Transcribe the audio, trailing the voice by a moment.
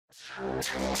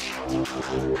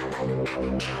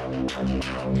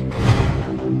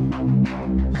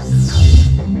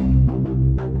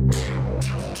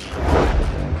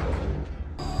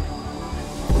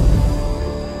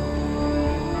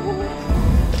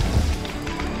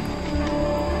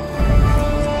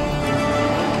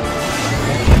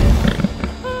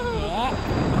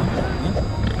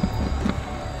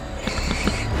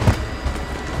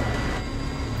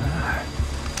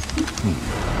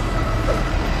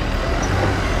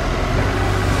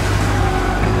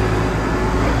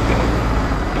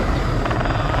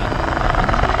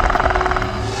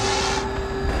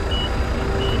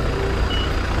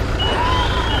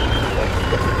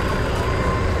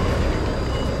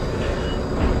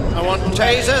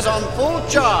Tasers on full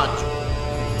charge.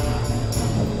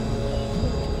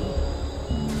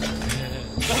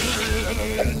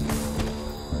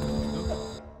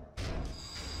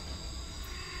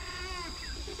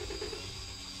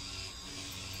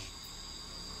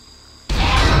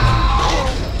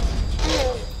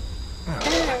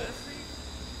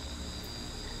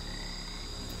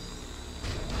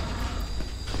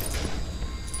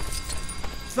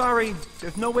 Sorry,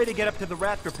 there's no way to get up to the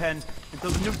raptor pen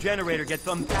until the new generator gets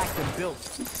unpacked and built.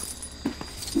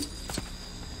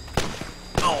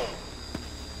 Oh!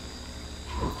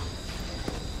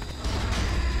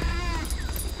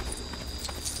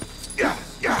 I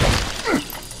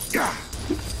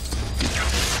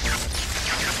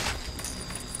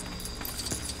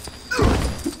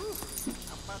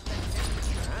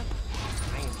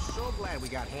am so glad we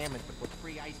got Hammond to put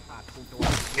 3 ice pots into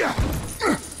our...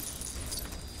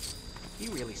 He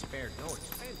really spared no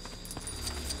expense.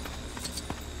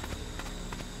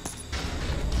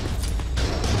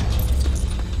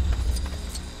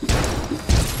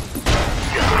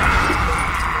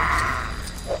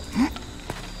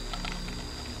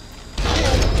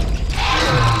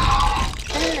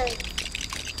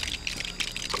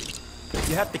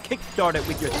 You have to kickstart it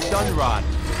with your stun rod.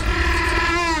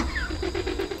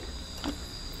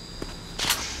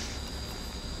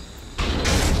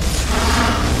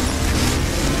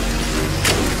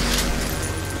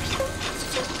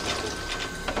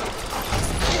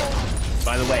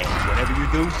 By the way, whatever you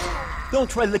do, don't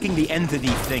try licking the ends of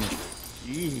these things.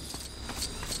 Eee.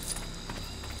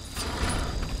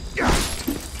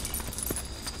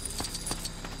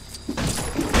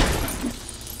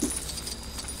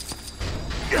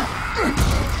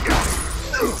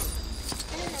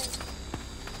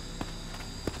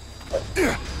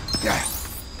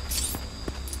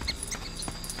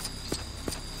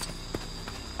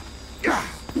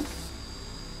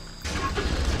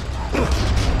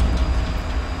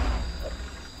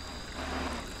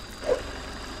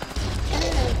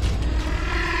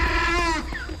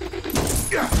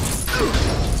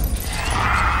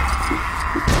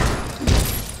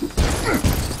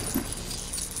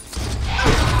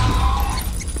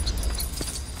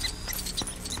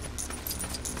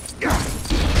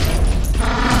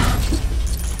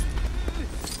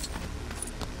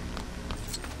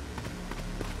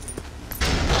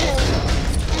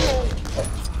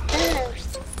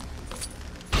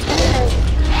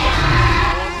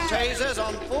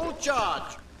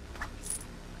 Charge!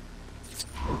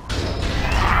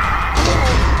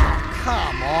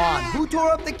 Come on, who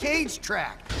tore up the cage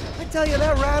track? I tell you,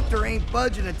 that raptor ain't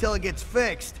budging until it gets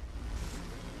fixed.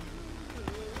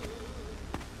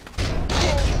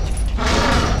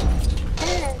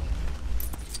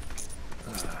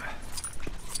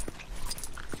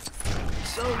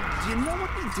 So, do you know what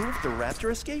we do if the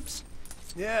raptor escapes?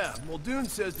 Yeah, well, Dune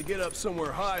says to get up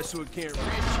somewhere high so it can't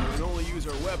reach you and only use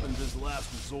our weapons as the last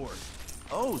resort.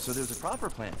 Oh, so there's a proper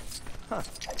plan. Huh.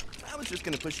 I was just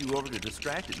gonna push you over to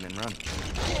distract it and then run.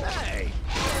 Hey!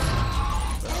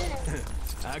 Well,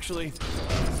 actually,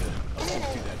 I was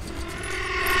gonna do that.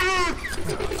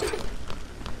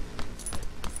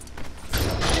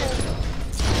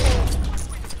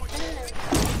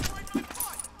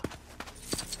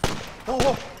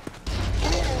 Oh!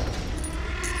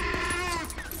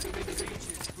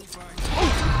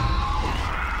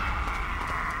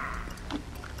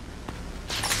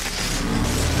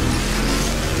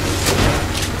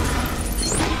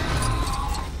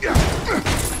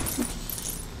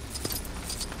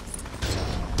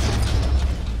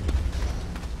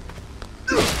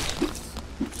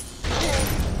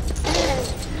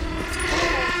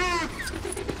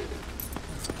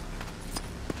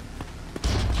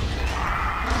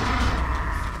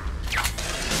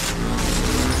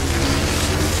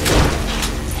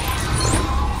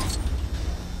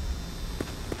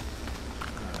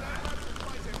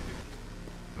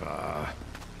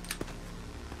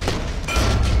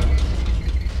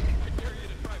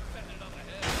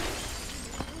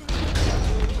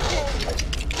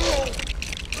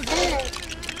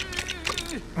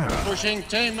 Rushing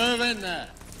team, move in there.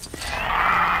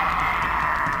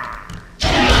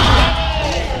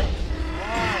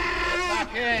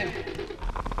 Back in.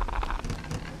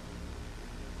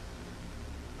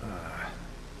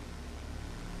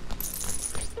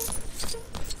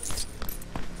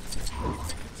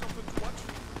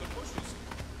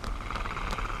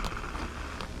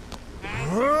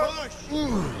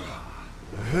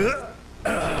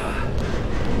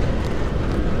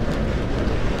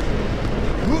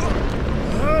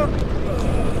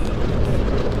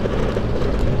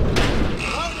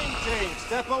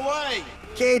 Step away!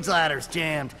 Cage ladder's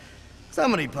jammed.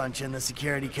 Somebody punch in the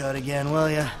security code again, will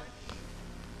ya?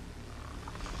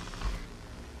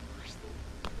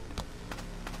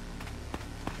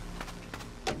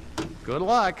 Good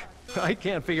luck. I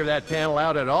can't figure that panel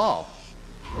out at all.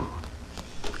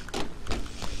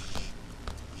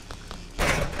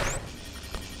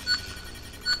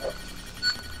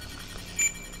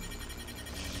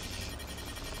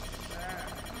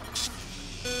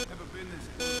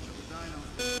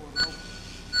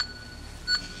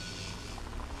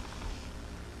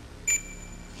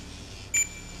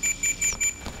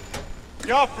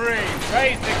 Joffrey,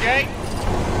 raise the gate.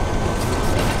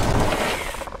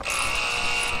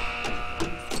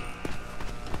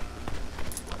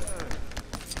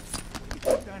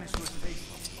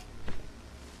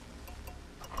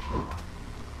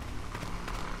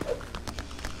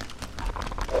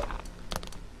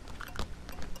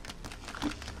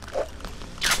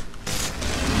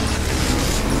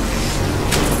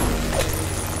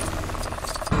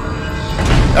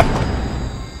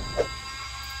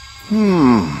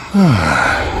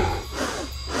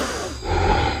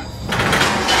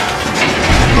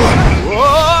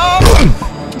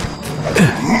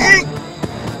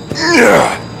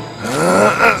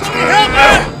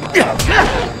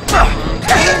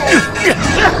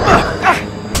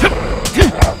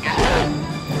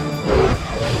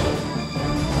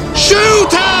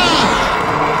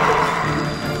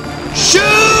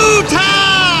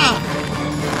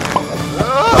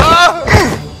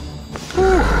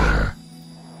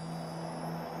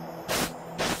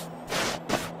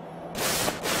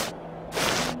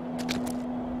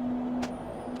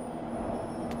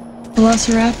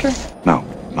 Velociraptor? No,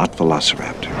 not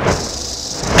Velociraptor.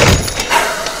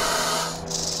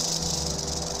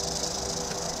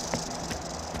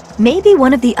 Maybe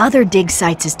one of the other dig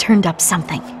sites has turned up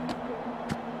something.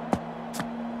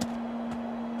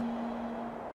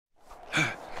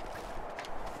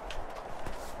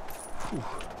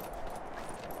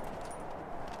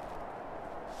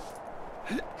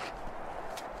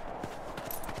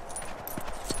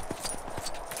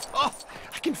 Oh,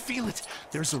 I can feel it.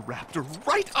 There's a raptor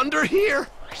right under here.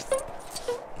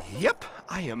 Yep,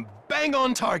 I am bang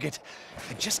on target.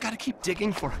 I just gotta keep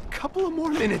digging for a couple of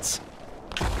more minutes.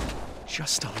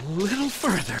 Just a little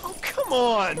further. Oh, come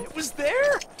on. It was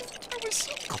there. I was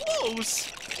so close.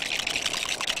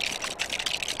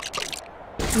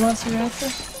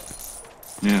 Velociraptor?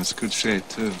 Yeah, it's good shape,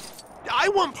 too. I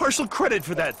want partial credit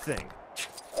for that thing.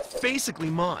 Basically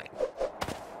mine.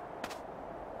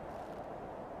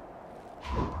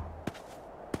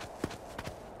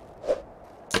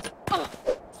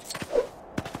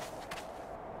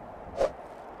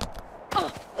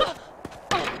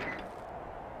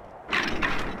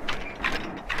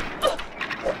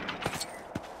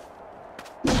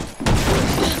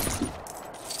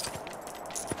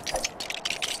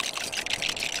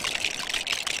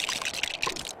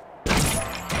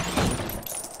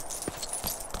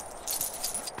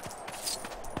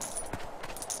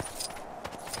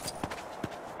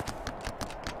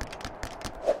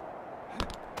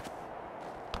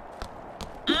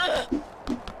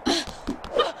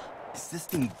 Is this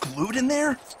thing glued in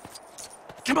there?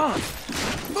 Come on,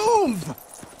 move!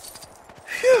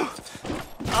 Phew!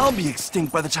 I'll be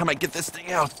extinct by the time I get this thing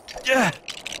out. Yeah.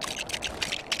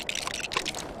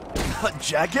 A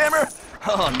jackhammer?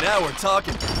 Oh, now we're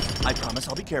talking. I promise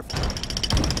I'll be careful.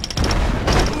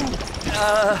 Ooh,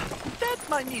 that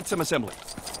might need some assembly.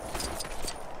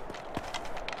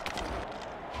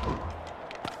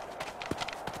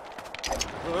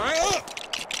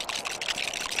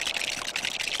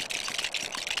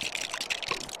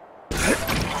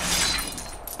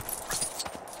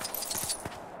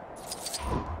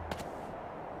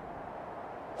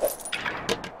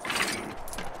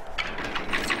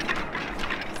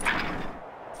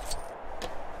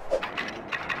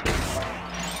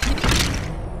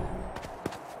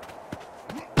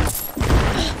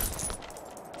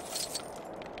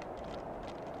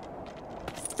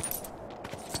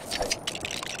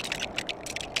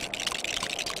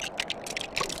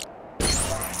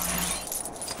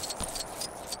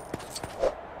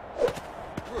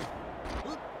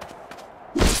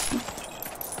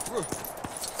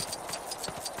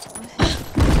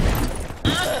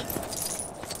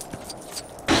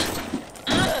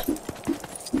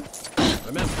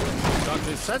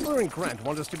 The settler and Grant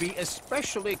want us to be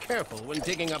especially careful when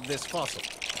digging up this fossil.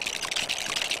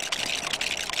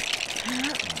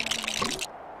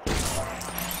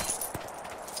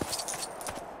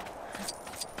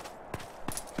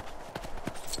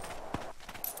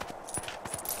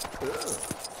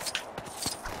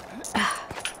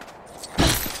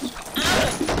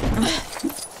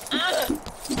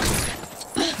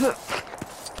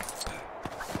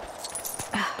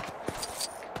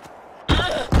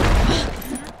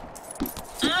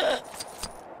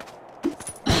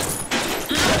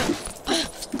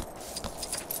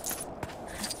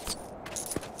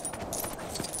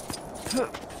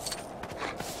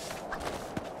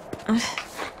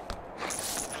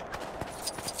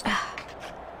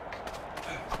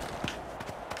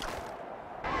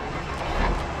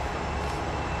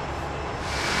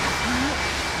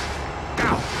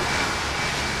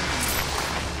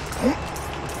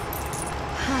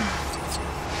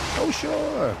 Oh,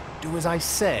 sure. Do as I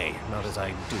say, not as I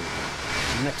do.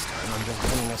 Next time, I'm just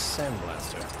bringing a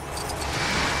sandblaster.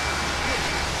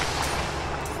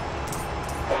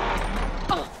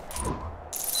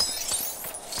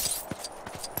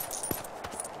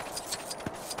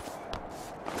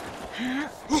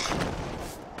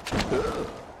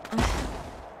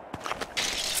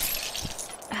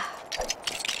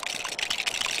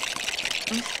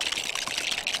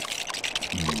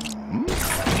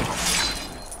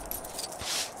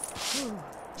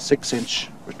 Six-inch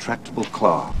retractable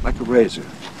claw, like a razor,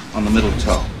 on the middle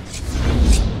toe.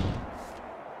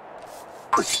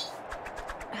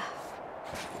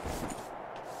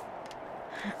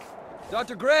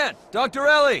 Dr. Grant! Dr.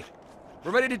 Ellie!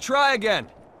 We're ready to try again!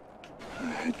 I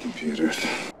hate computers.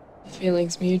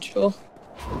 Feelings mutual.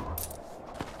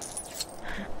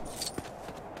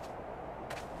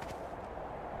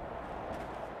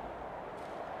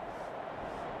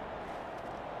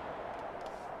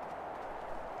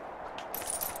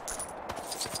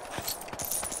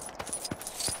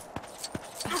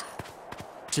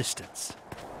 Distance.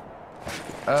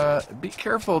 Be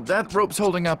careful. That rope's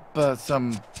holding up,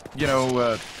 some,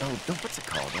 what's it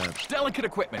called? Delicate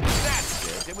equipment.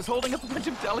 That's it. It was holding up a bunch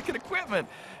of delicate equipment.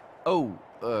 Oh,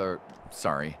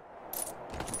 sorry.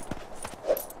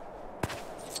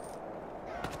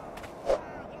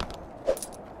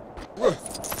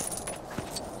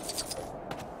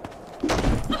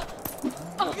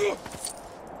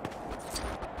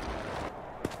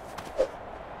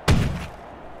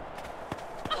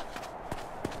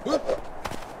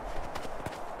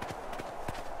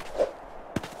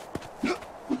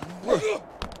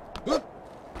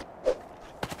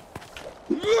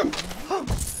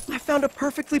 I found a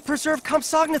perfectly preserved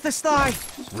Compsognathus thigh!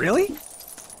 Really?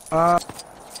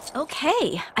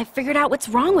 Okay, I figured out what's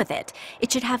wrong with it.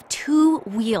 It should have 2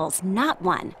 wheels, not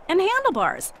 1. And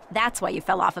handlebars. That's why you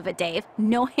fell off of it, Dave.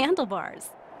 No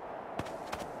handlebars.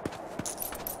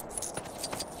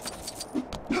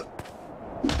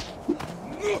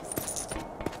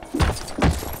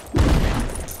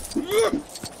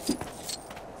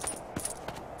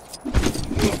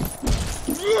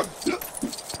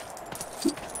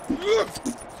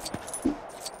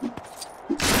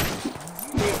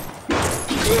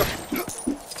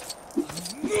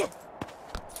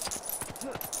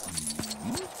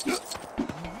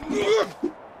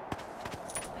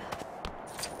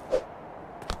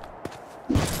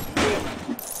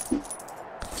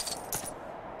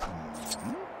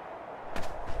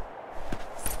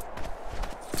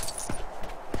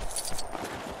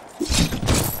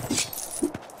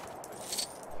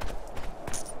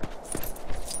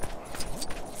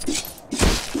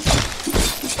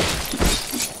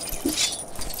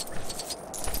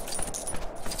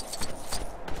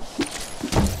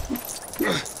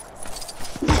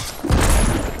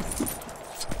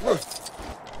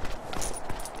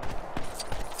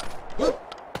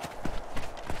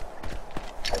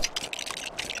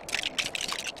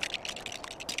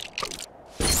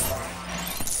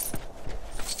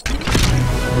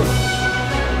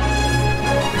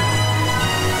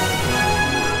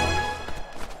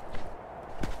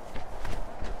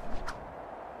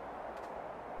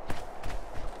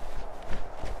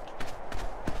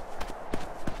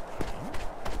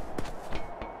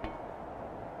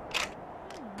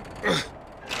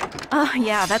 Oh,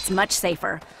 yeah, that's much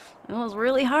safer. It was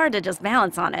really hard to just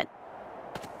balance on it.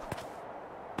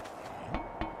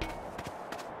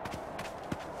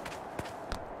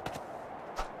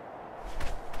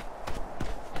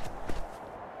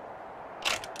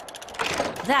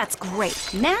 That's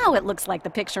great. Now it looks like the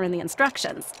picture in the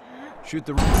instructions. Shoot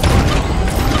the...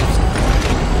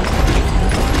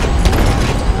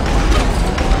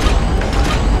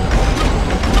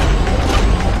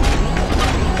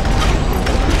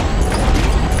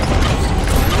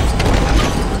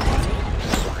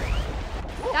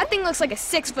 thing looks like a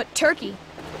 6-foot turkey.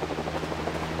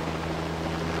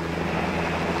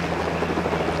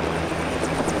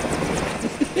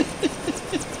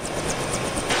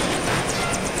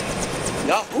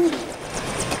 Yahoo!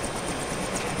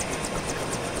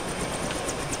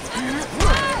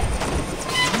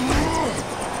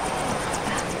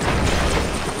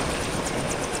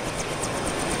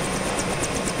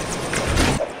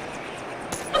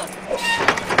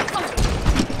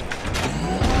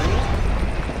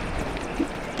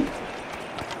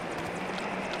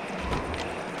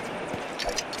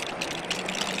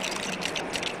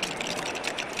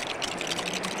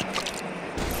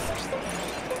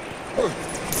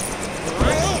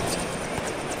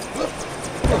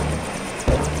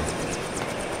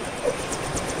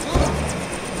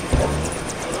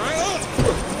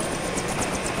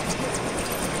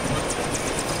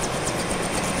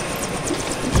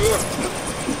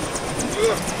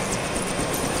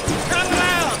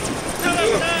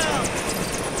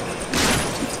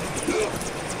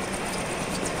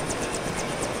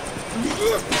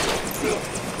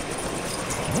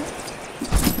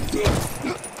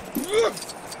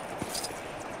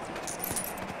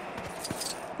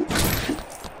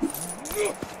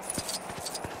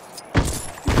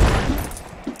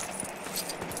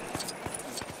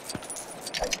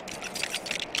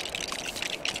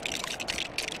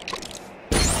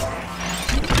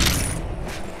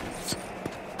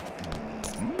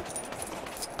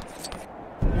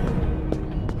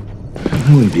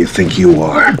 Who do you think you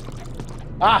are?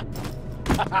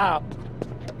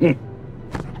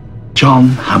 John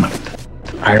Hammond.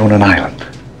 I own an island.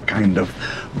 Kind of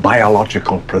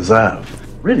biological preserve.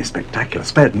 Really spectacular.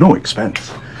 Spared no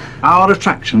expense. Our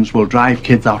attractions will drive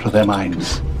kids out of their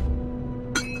minds.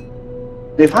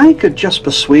 If I could just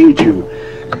persuade you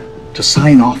to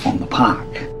sign off on the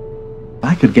park,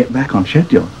 I could get back on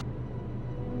schedule.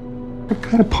 What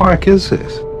kind of park is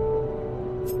this?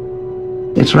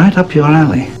 It's right up your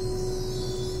alley.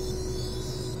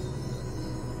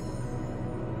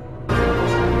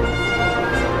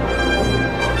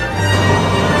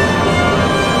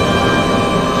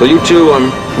 So you two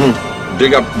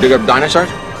dig up dinosaurs?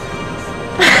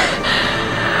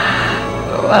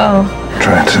 Well,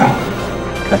 Try to.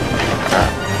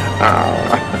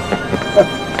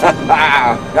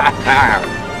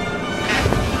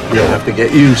 You'll have to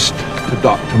get used to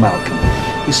Dr. Malcolm.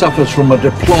 He suffers from a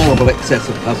deplorable excess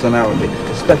of personality,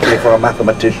 especially for a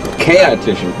mathematician.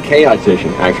 Chaotician,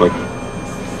 actually.